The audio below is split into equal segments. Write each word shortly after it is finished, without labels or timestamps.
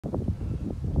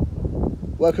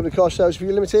Welcome to Car Sales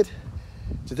Review Limited.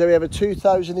 Today we have a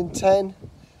 2010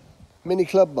 Mini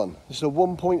Clubman. This is a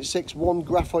 1.61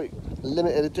 Graphite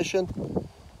limited edition.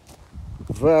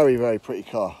 Very, very pretty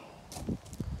car.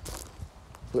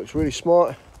 Looks really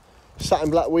smart. Satin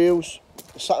black wheels,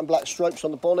 satin black stripes on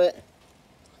the bonnet.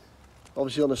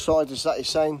 Obviously on the side, as that is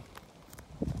saying.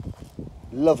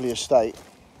 Lovely estate.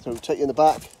 So we'll take you in the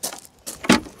back.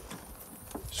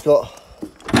 It's got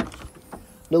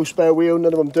no spare wheel,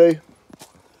 none of them do.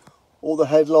 All the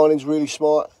headlining's really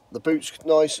smart. The boot's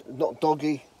nice, not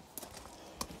doggy.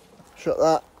 Shut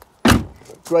that.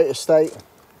 Great estate.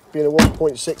 Being a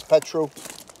 1.6 petrol.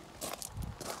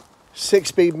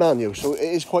 6-speed manual, so it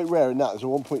is quite rare in that as a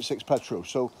 1.6 petrol.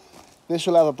 So this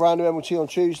will have a brand new MOT on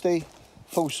Tuesday,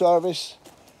 full service.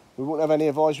 We won't have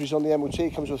any advisories on the MOT.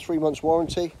 It comes with a 3 months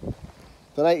warranty.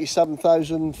 Done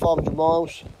 87,500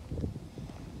 miles.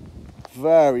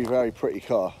 Very, very pretty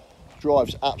car.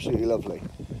 Drives absolutely lovely.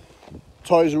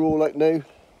 Tyres are all like new.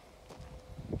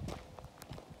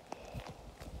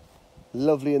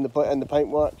 Lovely in the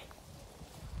paintwork.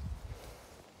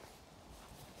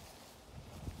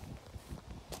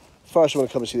 First one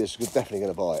to come and see this is definitely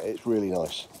going to buy it. It's really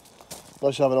nice.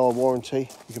 Nice to have an on warranty.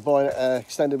 You can buy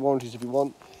extended warranties if you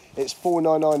want. It's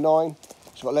 $4,999.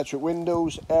 It's got electric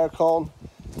windows, aircon,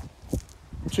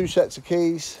 2 sets of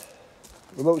keys,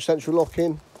 remote central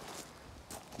locking.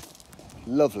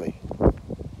 Lovely.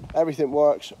 Everything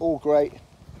works, all great.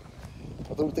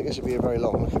 I don't think this will be a very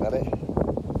long looking at it.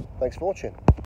 Thanks for watching.